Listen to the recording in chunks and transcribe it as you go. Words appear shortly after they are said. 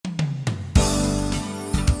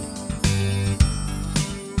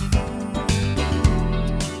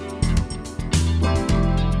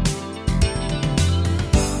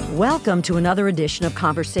Welcome to another edition of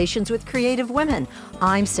Conversations with Creative Women.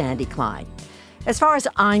 I'm Sandy Klein. As far as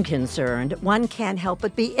I'm concerned, one can't help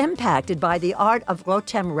but be impacted by the art of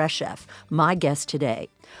Rotem Reshef, my guest today.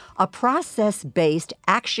 A process-based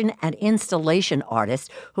action and installation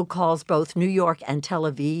artist who calls both New York and Tel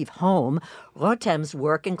Aviv home, Rotem's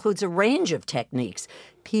work includes a range of techniques: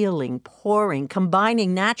 peeling, pouring,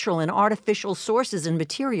 combining natural and artificial sources and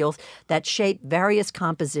materials that shape various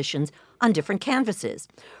compositions on different canvases.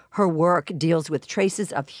 Her work deals with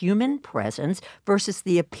traces of human presence versus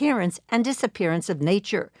the appearance and disappearance of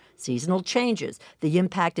nature, seasonal changes, the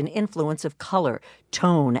impact and influence of color,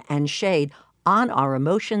 tone, and shade on our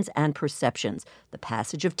emotions and perceptions, the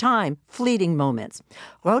passage of time, fleeting moments.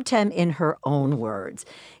 Rotem in her own words: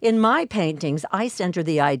 "In my paintings, I center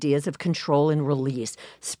the ideas of control and release,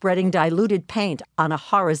 spreading diluted paint on a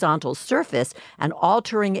horizontal surface and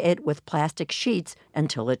altering it with plastic sheets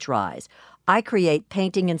until it dries. I create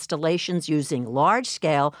painting installations using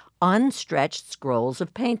large-scale, unstretched scrolls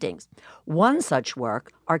of paintings. One such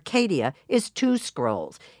work, Arcadia, is 2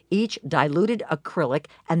 scrolls, each diluted acrylic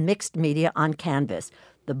and mixed media on canvas.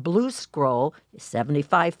 The blue scroll is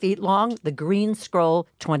 75 feet long, the green scroll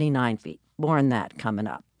 29 feet. More on that coming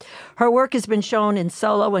up. Her work has been shown in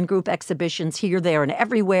solo and group exhibitions here, there, and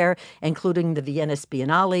everywhere, including the Vienna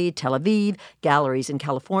Biennale, Tel Aviv, galleries in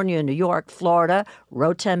California, New York, Florida.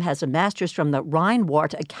 Rotem has a master's from the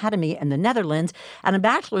Rijnwaard Academy in the Netherlands and a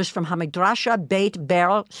bachelor's from Hamidrasha Beit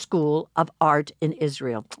Berl School of Art in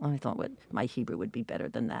Israel." I thought my Hebrew would be better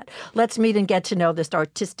than that. Let's meet and get to know this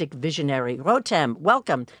artistic visionary. Rotem,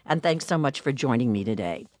 welcome, and thanks so much for joining me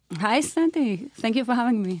today. Hi, Sandy. Thank you for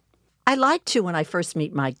having me. I like to, when I first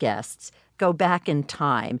meet my guests, go back in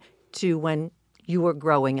time to when you were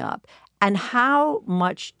growing up. And how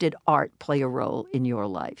much did art play a role in your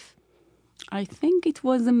life? I think it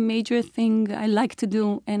was a major thing I like to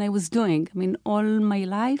do, and I was doing. I mean, all my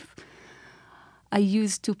life, I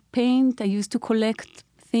used to paint, I used to collect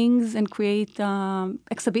things and create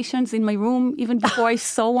exhibitions in my room, even before I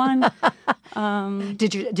saw one.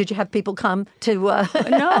 Did you have people come to?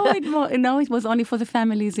 No, it was only for the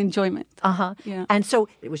family's enjoyment. Yeah. And so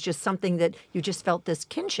it was just something that you just felt this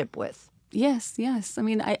kinship with. Yes. I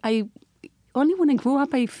mean, I only when I grew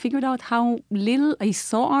up, I figured out how little I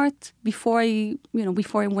saw art before I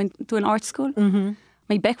went to an art school. Mm-hmm.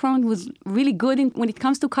 My background was really good when it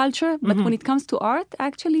comes to culture, but when it comes to art,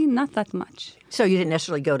 actually not that much. So you didn't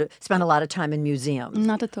necessarily spend a lot of time in museums?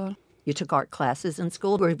 Not at all. You took art classes in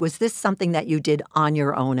school, or was this something that you did on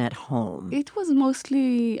your own at home? It was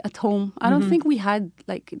mostly at home. I don't think we had,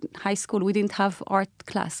 like in high school, we didn't have art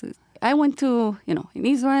classes. I went to, in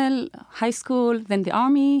Israel, high school, then the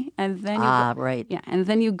army, and then right. Yeah, and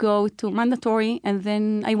then you go to mandatory, and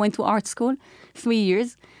then I went to art school, 3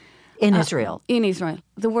 years. In Israel? In Israel.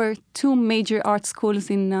 There were 2 major art schools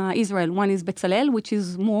in Israel. One is Betzalel, which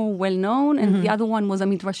is more well-known, and the other one was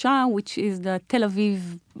Hamidrasha, which is the Tel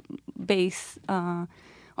Aviv-based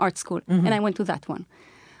art school. And I went to that one.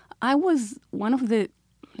 I was one of the,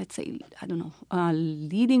 let's say,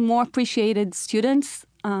 leading, more appreciated students.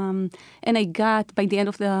 And I got, by the end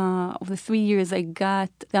of the 3 years, I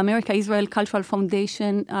got the America-Israel Cultural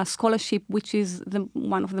Foundation scholarship, which is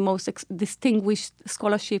one of the most distinguished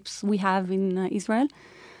scholarships we have in Israel.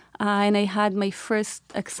 And I had my first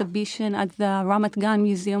exhibition at the Ramat Gan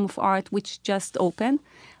Museum of Art, which just opened.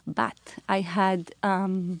 But I had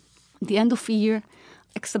the end of year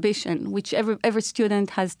exhibition, which every student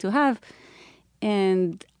has to have.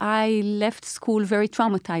 And I left school very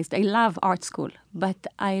traumatized. I love art school, but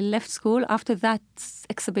I left school after that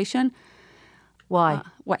exhibition. Why?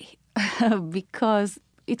 Why? Because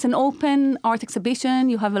it's an open art exhibition.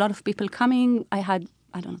 You have a lot of people coming. I had,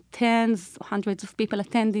 tens, hundreds of people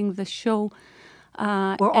attending the show.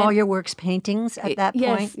 Were all your works paintings at that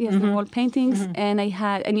point? Yes, they were all paintings. And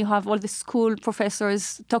you have all the school professors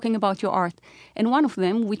talking about your art. And one of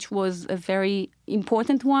them, which was a very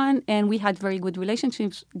important one, and we had very good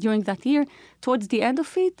relationships during that year, towards the end of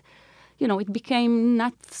it, it became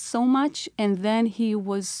not so much. And then he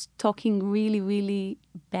was talking really, really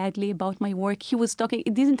badly about my work. He was talking,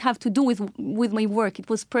 it didn't have to do with my work. It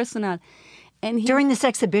was personal. And during this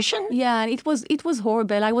exhibition? Yeah, it was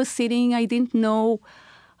horrible. I was sitting, I didn't know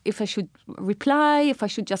if I should reply, if I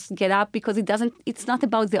should just get up, because it's not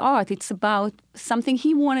about the art, it's about something.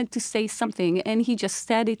 He wanted to say something, and he just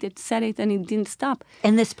said it, and it didn't stop.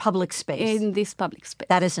 In this public space? In this public space.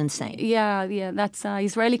 That is insane. Yeah, that's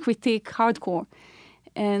Israeli critique, hardcore.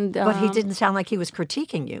 And but he didn't sound like he was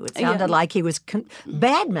critiquing you. It sounded like he was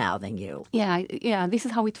bad-mouthing you. Yeah, this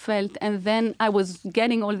is how it felt. And then I was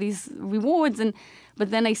getting all these rewards,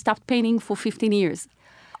 but then I stopped painting for 15 years.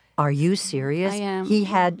 Are you serious? I am. He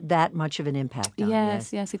had that much of an impact on you.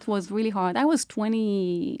 Yes, it was really hard. I was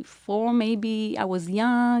 24, maybe. I was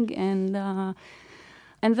young, and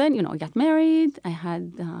then I got married. I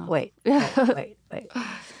had. Wait.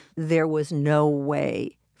 There was no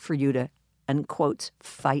way for you to, in quotes,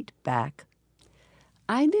 fight back.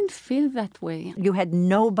 I didn't feel that way. You had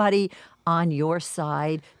nobody on your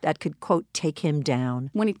side that could, quote, take him down.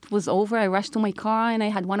 When it was over, I rushed to my car, and I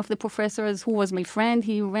had one of the professors who was my friend.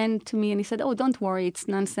 He ran to me and he said, "Oh, don't worry, it's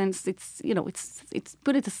nonsense. It's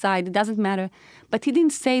put it aside. It doesn't matter." But he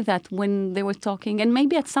didn't say that when they were talking. And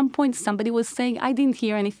maybe at some point somebody was saying, "I didn't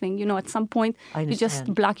hear anything." At some point you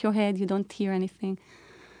just block your head. You don't hear anything.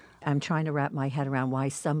 I'm trying to wrap my head around why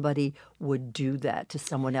somebody would do that to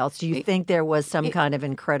someone else. Do you think there was some kind of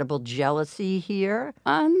incredible jealousy here?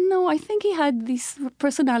 No, I think he had this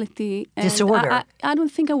personality. Disorder. I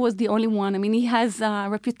don't think I was the only one. I mean, he has a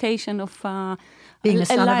reputation of... being a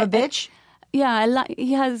son of a bitch? Yeah,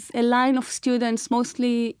 he has a line of students,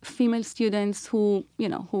 mostly female students, who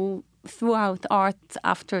threw out art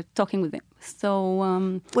after talking with him.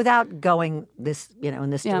 So... Without going in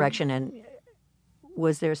this Yeah. direction, and...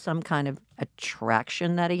 Was there some kind of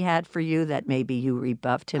attraction that he had for you that maybe you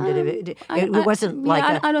rebuffed him? It wasn't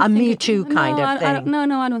like a Me Too kind of thing.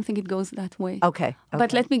 No, I don't think it goes that way. Okay.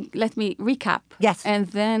 But let me recap. Yes. And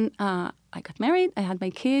then I got married. I had my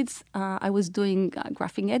kids. I was doing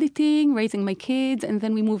graphic editing, raising my kids, and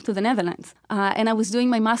then we moved to the Netherlands. And I was doing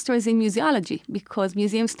my master's in museology,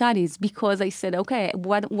 museum studies, because I said, okay,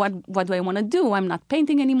 what do I want to do? I'm not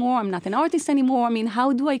painting anymore. I'm not an artist anymore. I mean,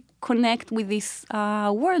 how do I connect with this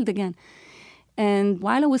world again? And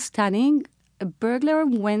while I was studying, a burglar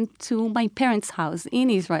went to my parents' house in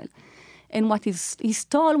Israel. And what he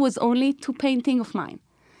stole was only 2 paintings of mine.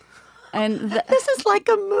 And this is like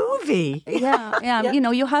a movie. Yeah.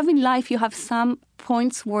 You have in life, you have some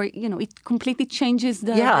points where, it completely changes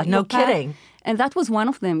the... Yeah, no path. kidding. And that was one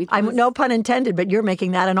of them. No pun intended, but you're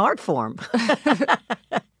making that an art form.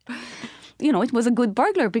 It was a good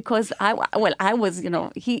burglar because I was,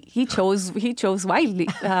 he chose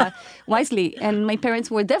wisely. And my parents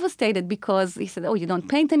were devastated because he said, "Oh, you don't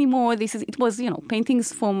paint anymore." It was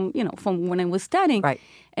paintings from when I was studying. Right.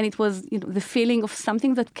 And it was, the feeling of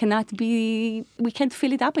something that we can't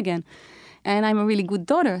fill it up again. And I'm a really good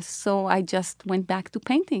daughter, so I just went back to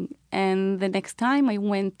painting. And the next time I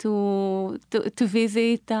went to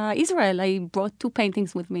visit Israel, I brought 2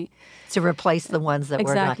 paintings with me. To replace the ones that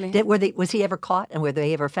Exactly. were not. Was he ever caught, and were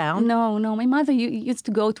they ever found? No. My mother used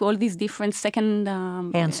to go to all these different second...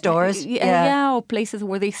 hand stores? Or places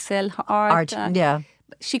where they sell art. Yeah.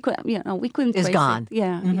 She could, we couldn't It's trace gone. it.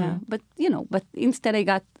 Yeah. But instead I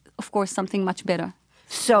got, of course, something much better.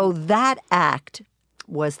 So that act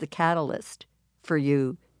was the catalyst for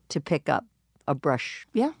you to pick up a brush.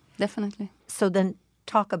 Yeah, definitely. So then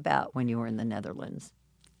talk about when you were in the Netherlands.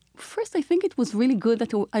 First, I think it was really good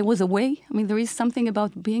that I was away. I mean, there is something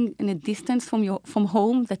about being in a distance from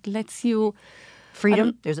home that lets you...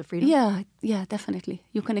 Freedom? There's a freedom? Yeah, definitely.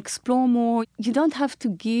 You can explore more. You don't have to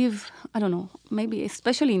give, I don't know, maybe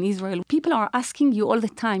especially in Israel, people are asking you all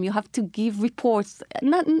the time. You have to give reports,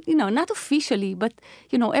 not officially, but,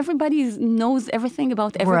 everybody knows everything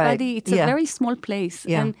about everybody. Right. It's a very small place.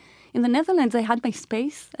 Yeah. And in the Netherlands, I had my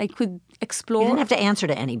space. I could explore. You didn't have to answer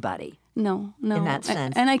to anybody. No. In that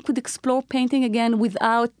sense. And I could explore painting again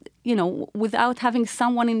without having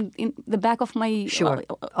someone in the back of my... Sure,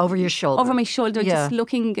 over your shoulder. Over my shoulder, just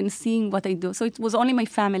looking and seeing what I do. So it was only my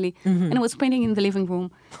family. Mm-hmm. And I was painting in the living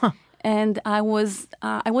room. Huh. And I was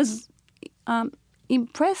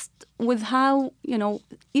impressed with how,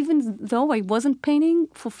 even though I wasn't painting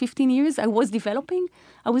for 15 years, I was developing.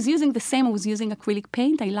 I was using the same. I was using acrylic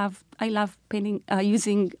paint. I love painting,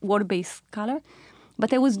 using water-based color.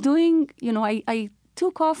 But I was doing, I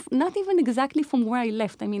took off, not even exactly from where I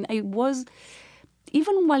left. I mean,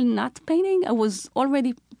 even while not painting, I was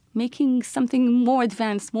already making something more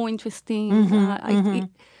advanced, more interesting.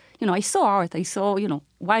 I saw art. I saw,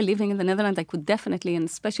 while living in the Netherlands, I could definitely, and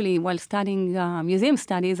especially while studying museum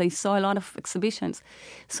studies, I saw a lot of exhibitions.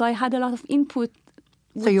 So I had a lot of input.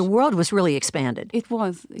 So your world was really expanded. It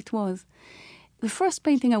was. The first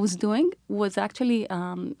painting I was doing was actually,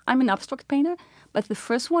 I'm an abstract painter, but the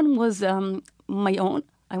first one was my own.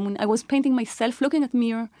 I was painting myself, looking at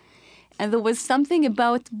mirror, and there was something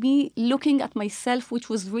about me looking at myself which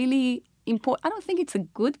was really important. I don't think it's a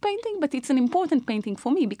good painting, but it's an important painting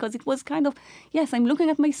for me because it was kind of, yes, I'm looking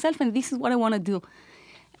at myself and this is what I want to do.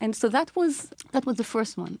 And so that was the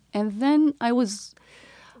first one. And then I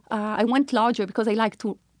went larger because I like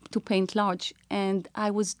to to paint large. And I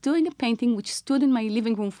was doing a painting which stood in my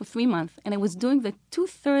living room for 3 months. And I was doing the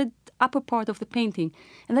 2/3 upper part of the painting.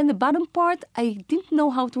 And then the bottom part, I didn't know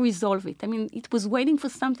how to resolve it. I mean, it was waiting for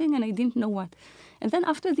something and I didn't know what. And then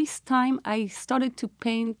after this time, I started to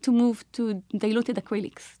paint, to move to diluted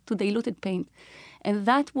acrylics, to diluted paint. And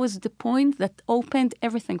that was the point that opened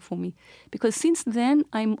everything for me. Because since then,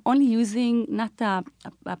 I'm only using not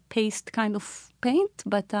a paste kind of paint,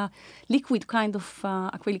 but a liquid kind of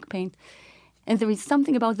acrylic paint. And there is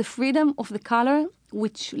something about the freedom of the color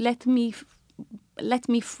which made me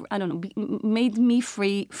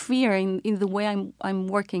freer in the way I'm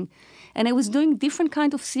working. And I was doing different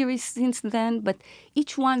kind of series since then, but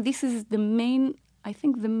each one, this is the main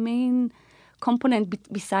component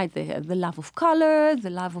beside the love of color,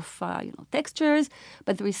 the love of textures.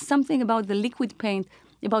 But there is something about the liquid paint,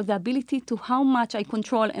 about the ability to how much I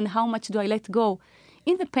control and how much do I let go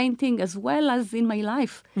in the painting as well as in my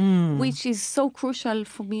life, which is so crucial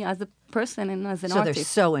for me as a person and as an artist. So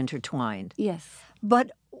they're so intertwined. Yes.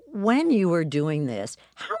 But when you were doing this,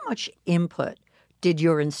 how much input did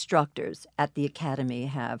your instructors at the academy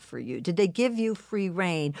have for you? Did they give you free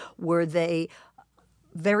rein? Were they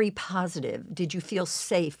very positive? Did you feel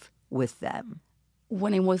safe with them?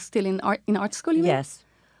 When I was still in art school, you mean? Yes.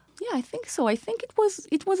 Yeah, I think so. I think it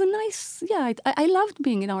was a nice, I loved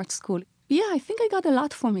being in art school. Yeah, I think I got a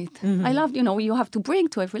lot from it. Mm-hmm. I loved, you have to bring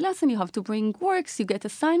to every lesson, you have to bring works, you get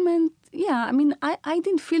assignment. Yeah, I mean, I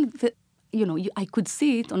didn't feel that, I could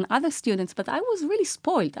see it on other students, but I was really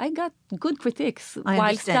spoiled. I got good critiques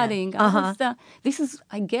while studying. This is,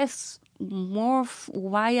 I guess, more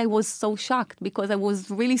why I was so shocked, because I was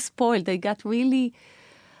really spoiled. I got really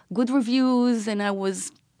good reviews, and I was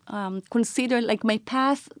considered, like, my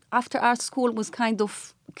path after art school was kind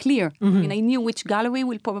of clear. Mm-hmm. I mean, I knew which gallery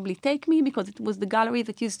will probably take me, because it was the gallery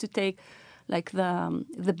that used to take, like,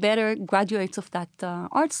 the better graduates of that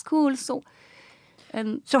art school.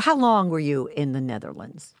 So how long were you in the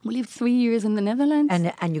Netherlands? We lived 3 years in the Netherlands.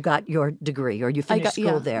 And you got your degree, or you finished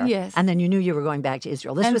school there. Yes. And then you knew you were going back to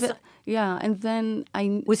Israel. And then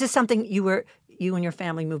Was this something you and your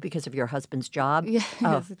family moved because of your husband's job? Yes,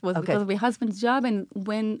 it was because of my husband's job. And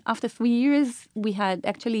when, after 3 years,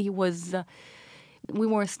 we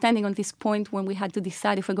were standing on this point when we had to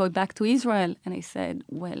decide if we go back to Israel. And I said,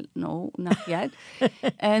 well, no, not yet.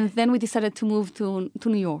 And then we decided to move to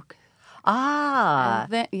New York.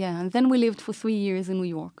 And then we lived for 3 years in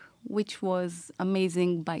New York, which was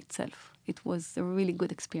amazing by itself. It was a really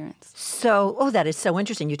good experience. So, that is so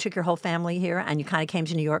interesting. You took your whole family here, and you kind of came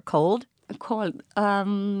to New York cold? Cold.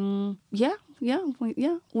 Yeah.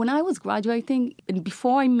 When I was graduating, and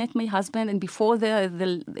before I met my husband, and before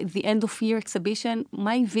the end of year exhibition,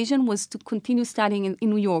 my vision was to continue studying in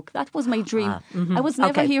New York. That was my dream. Mm-hmm. I was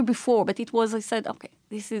never here before, but I said, okay,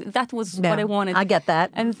 that was what I wanted. I get that.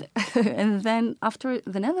 And then after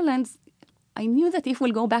the Netherlands, I knew that if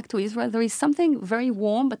we'll go back to Israel, there is something very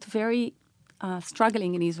warm but very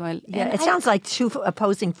struggling in Israel. Yeah, and it sounds like two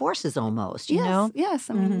opposing forces almost, you know? Yes.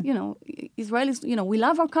 I mean, Israel is, we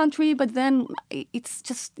love our country, but then it's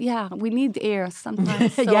just, we need air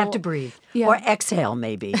sometimes. So, you have to breathe. Yeah. Or exhale,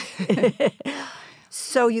 maybe.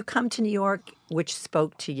 So you come to New York, which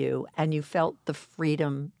spoke to you, and you felt the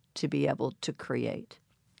freedom to be able to create.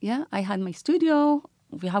 Yeah, I had my studio.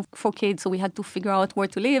 We have 4 kids, so we had to figure out where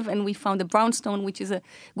to live, and we found a brownstone, which is a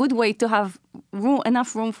good way to have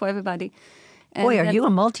enough room for everybody. And boy, are you a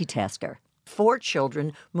multitasker. 4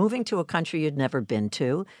 children, moving to a country you'd never been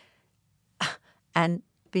to, and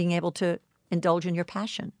being able to indulge in your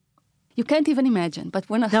passion. You can't even imagine. But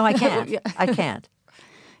No, I can't. I can't.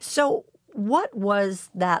 So what was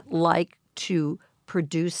that like to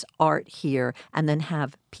produce art here and then have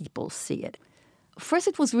people see it? First,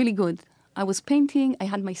 it was really good. I was painting. I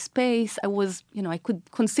had my space. I was, I could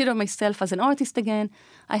consider myself as an artist again.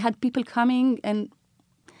 I had people coming and...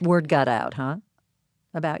 Word got out, huh?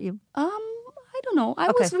 About you? I don't know.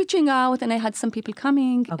 I was reaching out, and I had some people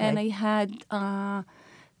coming, and I had,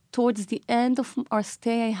 towards the end of our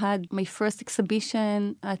stay, I had my first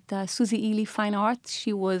exhibition at Susie Ely Fine Art.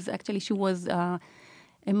 She was a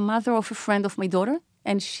mother of a friend of my daughter,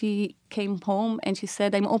 and she came home and she said,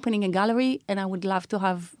 "I'm opening a gallery, and I would love to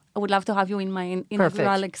have you in my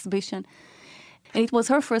inaugural exhibition." And it was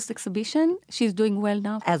her first exhibition. She's doing well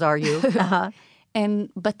now. As are you.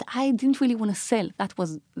 But I didn't really want to sell. That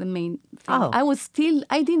was the main thing. I was still,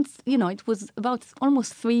 it was about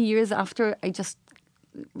almost 3 years after I just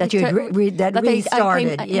That you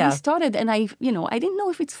restarted, I restarted, and I didn't know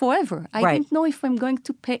if it's forever. I didn't know if I'm going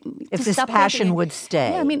to pay. If this passion would stay.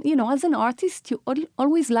 Yeah, I mean, as an artist, you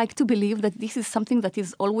always like to believe that this is something that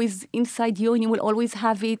is always inside you, and you will always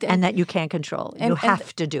have it, and that you can't control. You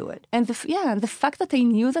have to do it. And the fact that I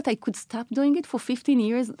knew that I could stop doing it for 15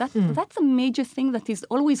 years, that's a major thing that is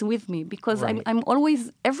always with me, because I'm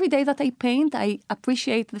always, every day that I paint, I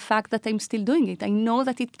appreciate the fact that I'm still doing it. I know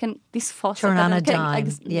that it can, this faucet. Turn on a dime.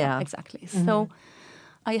 Yeah, exactly. Mm-hmm. So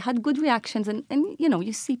I had good reactions, and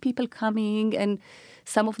you see people coming, and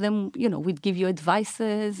some of them, would give you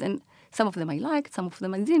advices, and some of them I liked, some of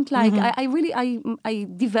them I didn't like. Mm-hmm. I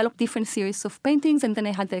developed different series of paintings, and then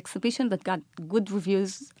I had the exhibition that got good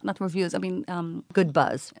reviews, not reviews, good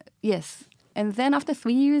buzz. Yes. And then after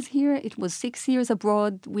 3 years here, it was 6 years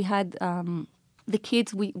abroad. We had the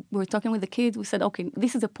kids, we were talking with the kids. We said, okay,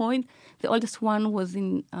 this is the point. The oldest one was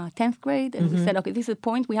in 10th grade. And we said, okay, this is the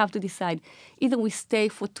point. We have to decide. Either we stay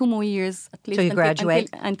for 2 more years, at least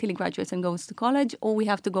until he graduates and goes to college, or we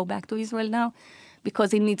have to go back to Israel now,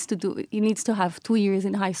 because he needs to have 2 years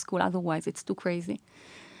in high school. Otherwise, it's too crazy.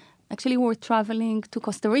 Actually, we were traveling to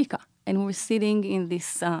Costa Rica, and we were sitting in this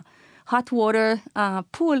hot water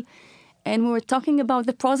pool, and we were talking about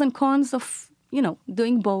the pros and cons of,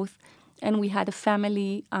 doing both. And we had a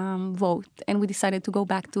family vote, and we decided to go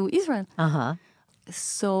back to Israel. Uh-huh.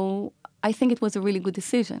 So I think it was a really good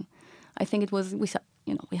decision. I think it was,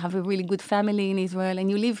 we have a really good family in Israel,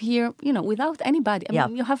 and you live here, without anybody. I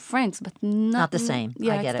mean, you have friends, but not the same.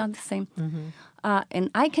 Yeah, I get it's it. not the same. Mm-hmm. And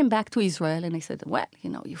I came back to Israel, and I said, well,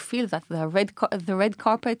 you feel that the red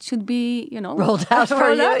carpet should be, rolled out for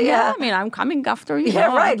you. Yeah. I mean, I'm coming after you.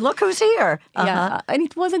 Yeah, right. Look who's here. Uh-huh. Yeah, and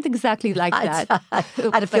it wasn't exactly like that. I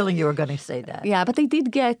had a feeling you were going to say that. Yeah, but I did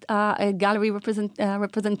get a gallery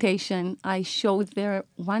representation. I showed there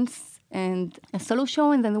once, and a solo show,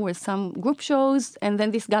 and then there were some group shows, and then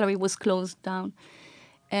this gallery was closed down.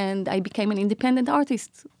 And I became an independent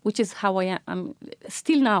artist, which is how I am.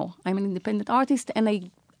 Still now, I'm an independent artist, and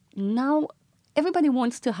now everybody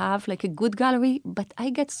wants to have like a good gallery, but I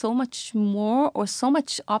get so much more or so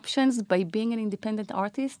much options by being an independent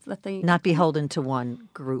artist that not beholden to one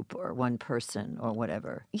group or one person or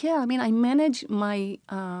whatever. Yeah, I mean, I manage my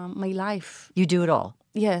life. You do it all.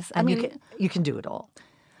 Yes, and you can do it all.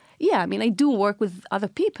 Yeah, I mean, I do work with other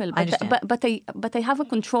people, but I have a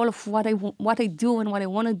control of what I do and what I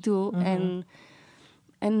want to do, mm-hmm.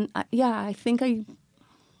 and I think I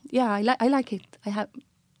like it.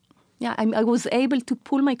 I was able to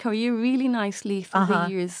pull my career really nicely through the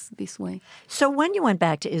years this way. So when you went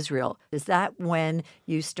back to Israel, is that when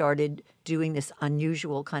you started doing this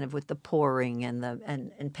unusual kind of with the pouring and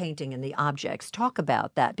and painting and the objects? Talk about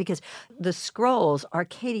that, because the scrolls,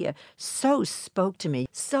 Arcadia, so spoke to me,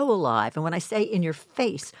 so alive. And when I say in your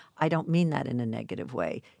face, I don't mean that in a negative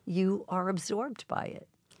way. You are absorbed by it.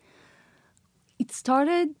 It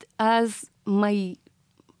started as my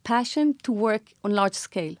passion to work on large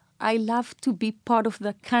scale. I love to be part of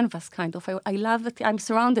the canvas, kind of. I love that I'm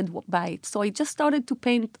surrounded by it. So I just started to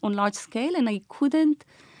paint on large scale, and I couldn't,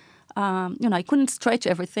 I couldn't stretch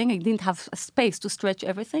everything. I didn't have a space to stretch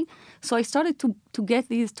everything. So I started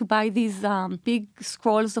to buy these big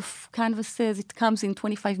scrolls of canvases. It comes in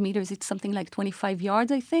 25 meters. It's something like 25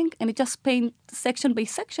 yards, I think. And I just paint section by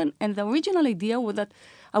section. And the original idea was that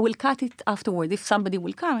I will cut it afterward. If somebody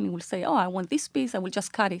will come and he will say, oh, I want this piece, I will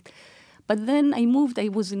just cut it. But then I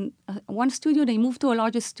was in one studio, and I moved to a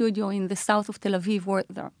larger studio in the south of Tel Aviv, where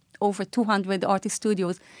there are over 200 artist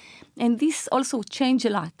studios. And this also changed a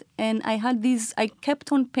lot. And I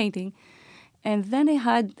kept on painting. And then I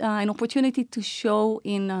had an opportunity to show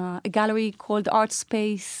in a gallery called Art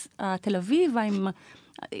Space Tel Aviv.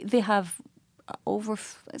 They have over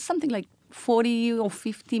something like 40 or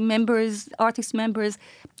 50 members, artist members.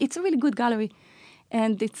 It's a really good gallery.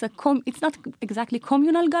 And it's not exactly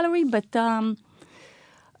communal gallery, but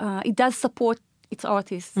it does support its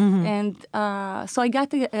artists. Mm-hmm. And so I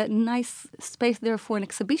got a nice space there for an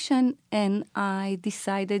exhibition, and I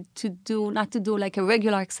decided not to do like a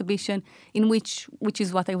regular exhibition, which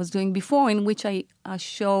is what I was doing before, in which I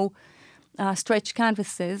show stretch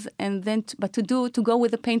canvases, and then to go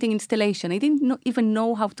with a painting installation. I didn't even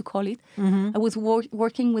know how to call it. Mm-hmm. I was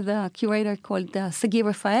working with a curator called Sagi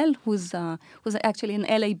Rafael, who's actually an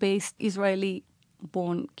LA-based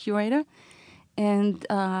Israeli-born curator, and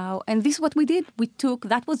this is what we did.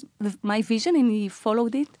 That was my vision, and he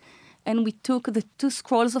followed it. And we took the 2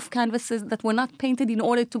 scrolls of canvases that were not painted in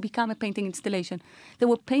order to become a painting installation. They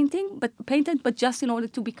were painted, but just in order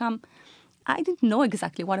to become. I didn't know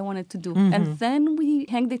exactly what I wanted to do. Mm-hmm. And then we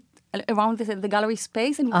hanged it around the gallery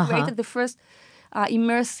space, and we created the first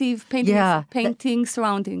immersive painting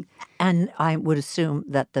surrounding. And I would assume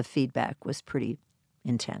that the feedback was pretty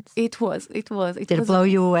intense. It was. Did it blow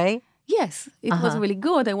you away? Yes, it was really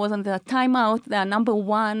good. I was on the Time Out, the number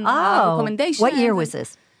one recommendation. What year was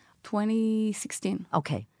this? 2016.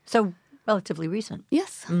 Okay, so relatively recent.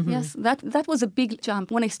 Yes, yes. That was a big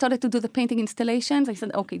jump. When I started to do the painting installations, I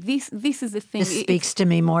said, okay, this is the thing. This speaks to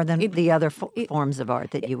me more than the other forms of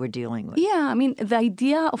art that you were dealing with. Yeah, I mean, the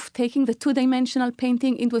idea of taking the two-dimensional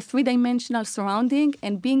painting into a three-dimensional surrounding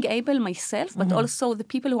and being able myself, but also the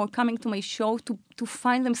people who are coming to my show to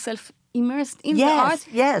find themselves immersed in the art.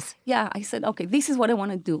 Yes. Yeah, I said, okay, this is what I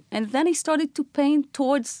want to do. And then I started to paint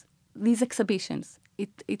towards these exhibitions.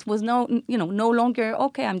 It was no longer,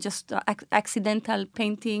 okay, I'm just accidental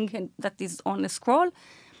painting and that is on a scroll.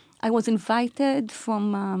 I was invited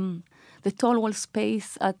from the Tall Wall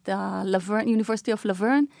Space at University of La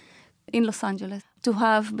Verne in Los Angeles to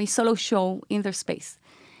have my solo show in their space.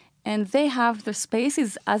 And they have their space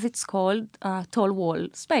is, as it's called, Tall Wall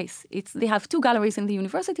Space. They have two galleries in the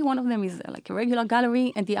university. One of them is like a regular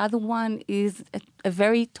gallery, and the other one is a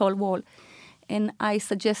very tall wall. And I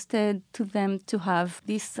suggested to them to have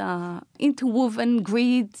this interwoven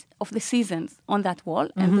grid of the seasons on that wall,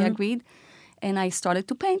 and they agreed. And I started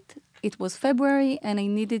to paint. It was February, and I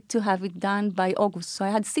needed to have it done by August. So I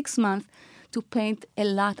had 6 months to paint a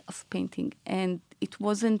lot of painting, and it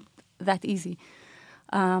wasn't that easy.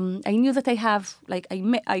 I knew that I have,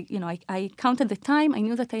 I counted the time. I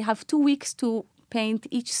knew that I have 2 weeks to paint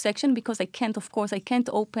each section because I can't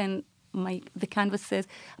open the canvases.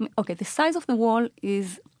 I mean, okay, the size of the wall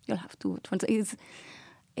is, you'll have to translate, is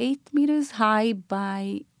 8 meters high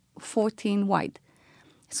by 14 wide.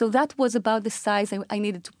 So that was about the size I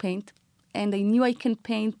needed to paint. And I knew I can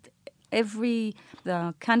paint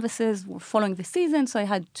the canvases were following the season. So I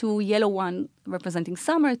had 2 yellow ones representing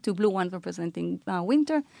summer, 2 blue ones representing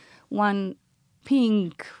winter, 1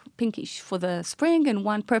 pinkish for the spring, and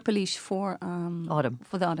 1 purplish for autumn.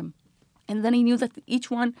 For the autumn. And then I knew that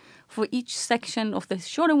for each section of the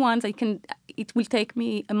shorter ones, it will take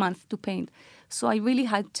me a month to paint. So I really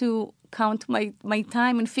had to count my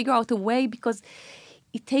time and figure out a way, because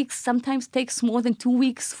it sometimes takes more than 2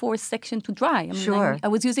 weeks for a section to dry. I mean, sure. I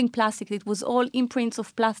was using plastic. It was all imprints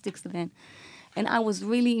of plastics then. And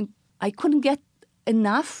I couldn't get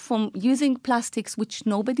enough from using plastics, which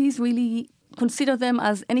nobody's really consider them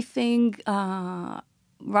as anything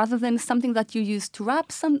rather than something that you use to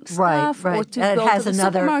wrap some stuff or to go to the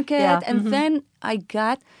supermarket. Yeah. And then I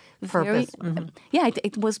got purpose.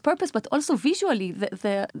 It was purpose, but also visually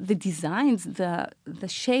the designs, the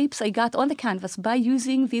shapes I got on the canvas by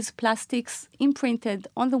using these plastics imprinted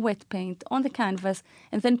on the wet paint on the canvas,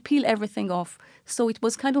 and then peel everything off. So it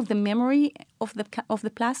was kind of the memory of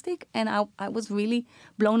the plastic, and I was really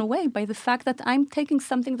blown away by the fact that I'm taking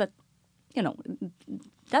something that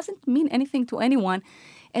doesn't mean anything to anyone,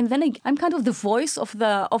 and then I'm kind of the voice of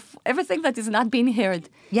everything that is not being heard.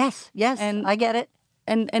 Yes, and I get it.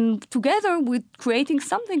 And together with creating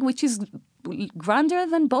something which is grander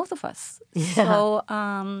than both of us. Yeah. So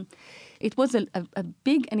it was a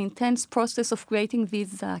big and intense process of creating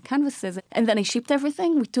these canvases. And then I shipped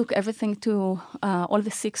everything. We took everything to all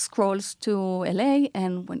the 6 scrolls to LA,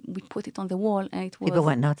 and when we put it on the wall, and it was... People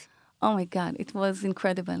went nuts. Oh my God, it was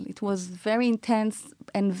incredible. It was very intense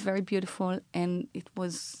and very beautiful. And it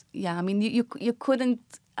was, you couldn't...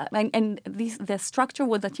 And the structure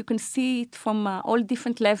was that you can see it from all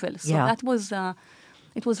different levels. So that was,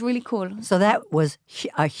 it was really cool. So that was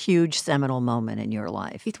a huge seminal moment in your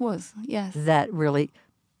life. It was, yes. That really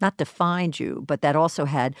not defined you, but that also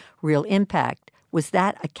had real impact. Was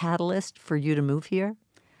that a catalyst for you to move here?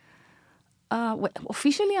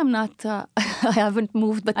 Officially, I'm not, I haven't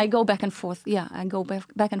moved, but I go back and forth. Yeah, I go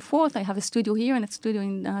back and forth. I have a studio here and a studio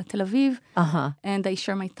in Tel Aviv, and I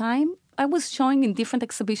share my time. I was showing in different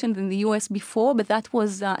exhibitions in the U.S. before, but that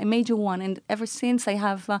was a major one. And ever since, I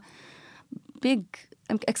have big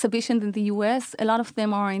exhibitions in the U.S. A lot of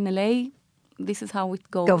them are in L.A. This is how it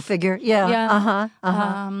goes. Go figure. Yeah.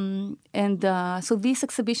 So this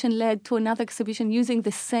exhibition led to another exhibition using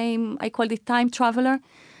the same, I called it Time Traveler,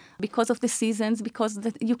 because of the seasons, because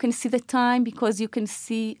you can see the time, because you can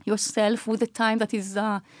see yourself with the time that is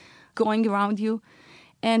going around you.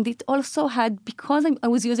 And it also had, because I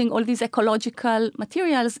was using all these ecological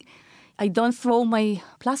materials, I don't throw my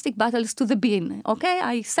plastic bottles to the bin, okay?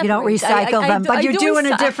 I separate. You don't recycle them, but you do in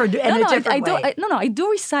a different way. I do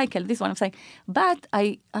recycle, this is what I'm saying. But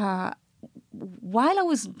while I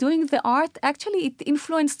was doing the art, actually it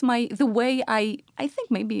influenced the way I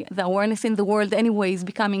think maybe the awareness in the world anyway is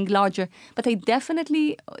becoming larger. But I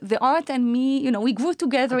definitely, the art and me, we grew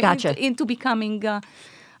together into becoming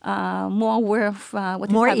more aware of what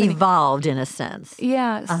is happening. More evolved in a sense.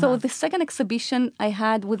 Yeah. So the second exhibition I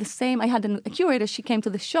had with I had a curator. She came to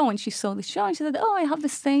the show and she saw the show and she said, "Oh, I have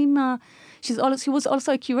the same." She was also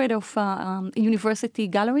a curator of a university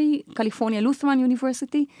gallery, California Lutheran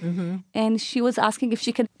University, and she was asking if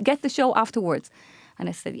she could get the show afterwards. And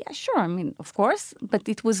I said, "Yeah, sure. I mean, of course. But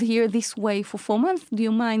it was here this way for 4 months. Do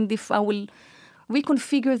you mind if I will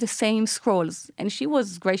reconfigure the same scrolls?" And she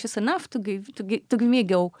was gracious enough to give me a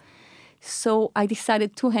go. So I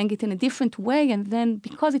decided to hang it in a different way. And then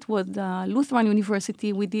because it was Lutheran University,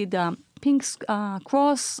 we did a pink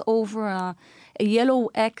cross over a yellow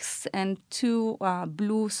X and 2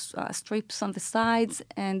 blue strips on the sides.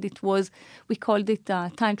 And we called it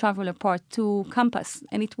Time Traveler Part 2 Compass.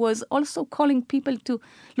 And it was also calling people to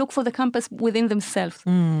look for the compass within themselves.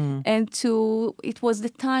 And it was the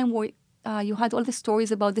time where you had all the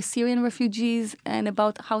stories about the Syrian refugees and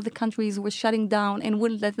about how the countries were shutting down and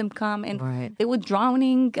wouldn't let them come, and they were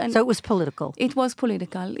drowning. And so it was political. It was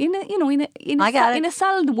political in a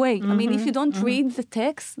subtle way. I mean, if you don't read the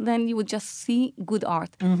text, then you would just see good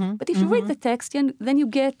art. But if you read the text, then you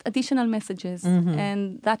get additional messages,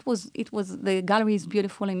 and the gallery is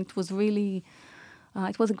beautiful, and it was really,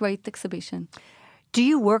 it was a great exhibition. Do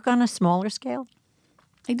you work on a smaller scale?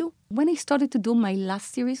 I do. When I started to do my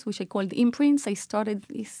last series, which I called Imprints, I started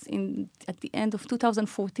this at the end of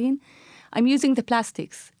 2014. I'm using the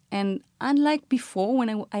plastics. And unlike before, when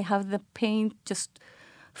I have the paint just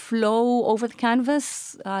flow over the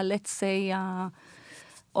canvas, let's say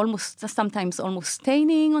sometimes almost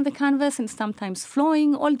staining on the canvas and sometimes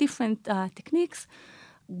flowing, all different techniques.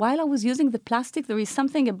 While I was using the plastic, there is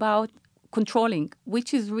something about controlling,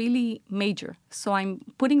 which is really major. So I'm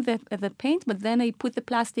putting the paint, but then I put the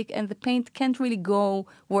plastic and the paint can't really go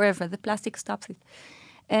wherever. The plastic stops it.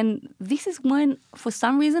 And this is when, for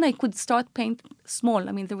some reason, I could start paint small.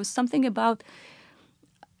 I mean, there was something about,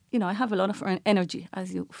 I have a lot of energy,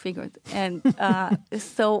 as you figured. And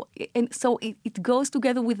so it goes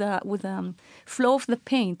together with the flow of the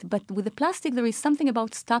paint. But with the plastic, there is something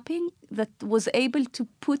about stopping that was able to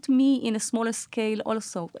put me in a smaller scale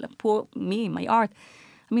also. Poor me, my art.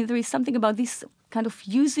 I mean, there is something about this kind of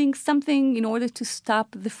using something in order to stop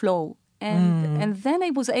the flow. And then I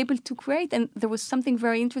was able to create, and there was something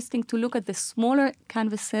very interesting to look at the smaller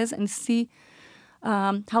canvases and see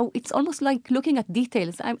how it's almost like looking at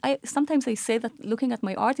details. Sometimes I say that looking at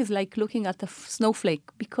my art is like looking at a snowflake,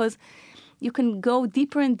 because you can go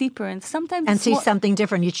deeper and deeper, and sometimes see something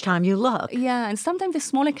different each time you look. Yeah, and sometimes the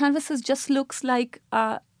smaller canvases just looks like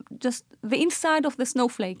just the inside of the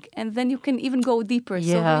snowflake, and then you can even go deeper.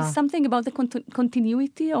 Yeah. So there's something about the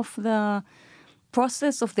continuity of the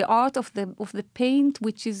process of the art of the paint,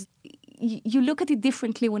 which is. You look at it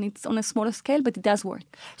differently when it's on a smaller scale, but it does work.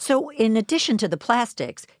 So in addition to the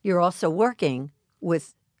plastics, you're also working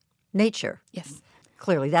with nature. Yes.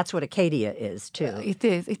 Clearly, that's what Acadia is, too. It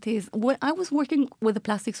is. Well, I was working with the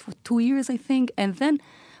plastics for 2 years, I think, and then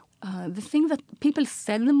the thing that people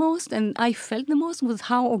said the most and I felt the most was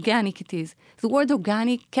how organic it is. The word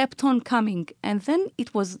organic kept on coming, and then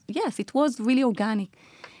it was really organic.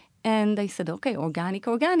 And I said, okay,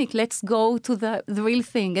 organic, let's go to the real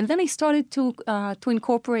thing. And then I started to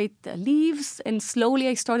incorporate leaves, and slowly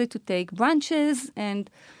I started to take branches, and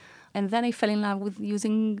then I fell in love with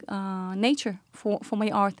using nature for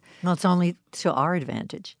my art. Well, it's only to our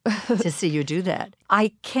advantage to see you do that.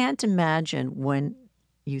 I can't imagine, when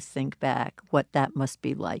you think back, what that must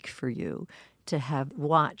be like for you to have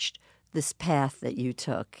watched this path that you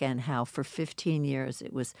took, and how for 15 years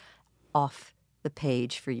it was off the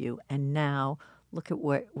page for you, and now look at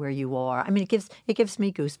where you are. I mean, it gives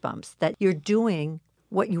me goosebumps that you're doing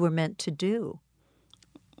what you were meant to do.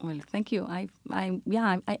 Well, thank you. I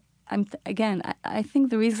think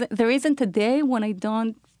there isn't a day when I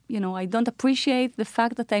don't appreciate the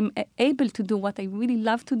fact that I'm able to do what I really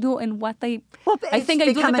love to do, and what I think I do the best.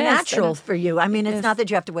 It's become a natural for you. I mean, it's not that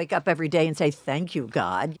you have to wake up every day and say, thank you,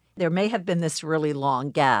 God. There may have been this really long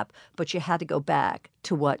gap, but you had to go back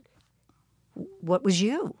to what was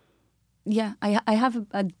you. Yeah, I have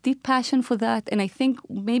a deep passion for that. And I think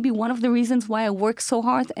maybe one of the reasons why I work so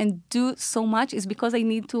hard and do so much is because I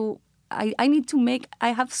need to make, I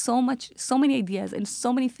have so many ideas and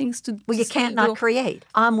so many things to do. Well, you can't not create.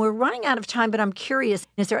 We're running out of time, but I'm curious,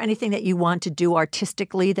 is there anything that you want to do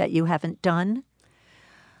artistically that you haven't done?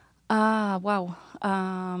 Wow.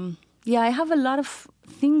 Yeah, I have a lot of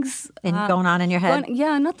things going on in your head.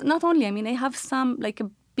 Not only. I mean, I have some like a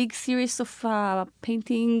big series of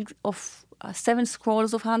paintings of 7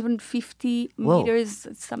 scrolls of 150 Whoa. meters.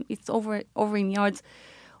 It's over in yards.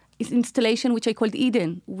 It's installation which I called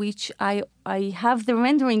Eden, which I have the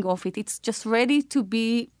rendering of it. It's just ready to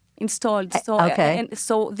be installed. So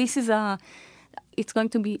so this is it's going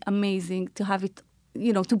to be amazing to have it,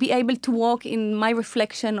 to be able to walk in my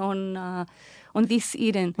reflection on this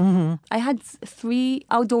Eden. Mm-hmm. I had 3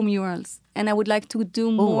 outdoor murals, and I would like to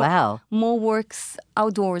do more works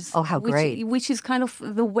outdoors. Oh, how great. Which is kind of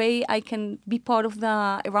the way I can be part of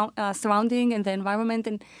the surrounding and the environment.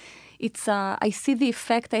 And it's I see the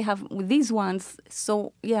effect I have with these ones.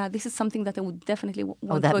 So, yeah, this is something that I would definitely want to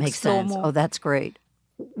explore more. Oh, that makes sense. Oh, that's great.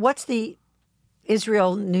 What's the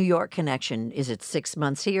Israel-New York connection? Is it 6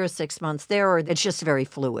 months here, 6 months there, or it's just very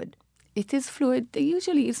fluid? It is fluid.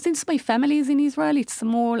 Usually, since my family is in Israel, it's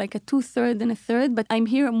more like a 2/3 and a third. But I'm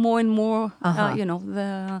here more and more. I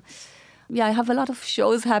have a lot of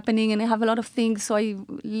shows happening, and I have a lot of things. So I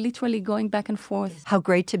literally going back and forth. How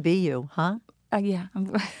great to be you, huh? Yeah.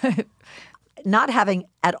 Not having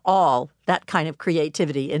at all that kind of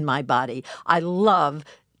creativity in my body. I love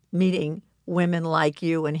meeting women like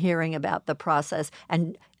you and hearing about the process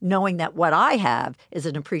and knowing that what I have is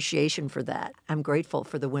an appreciation for that. I'm grateful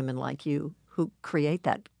for the women like you who create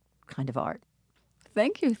that kind of art.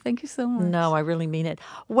 Thank you. Thank you so much. No, I really mean it.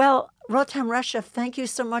 Well, Rotem Reshef, thank you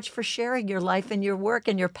so much for sharing your life and your work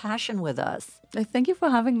and your passion with us. Thank you for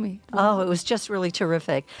having me. Oh, it was just really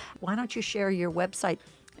terrific. Why don't you share your website?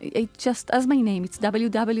 Just as my name, it's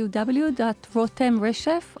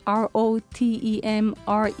www.rotemreshef,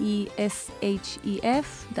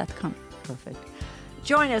 ROTEMRESHEF.com. Perfect.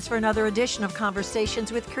 Join us for another edition of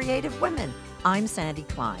Conversations with Creative Women. I'm Sandy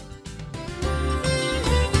Klein.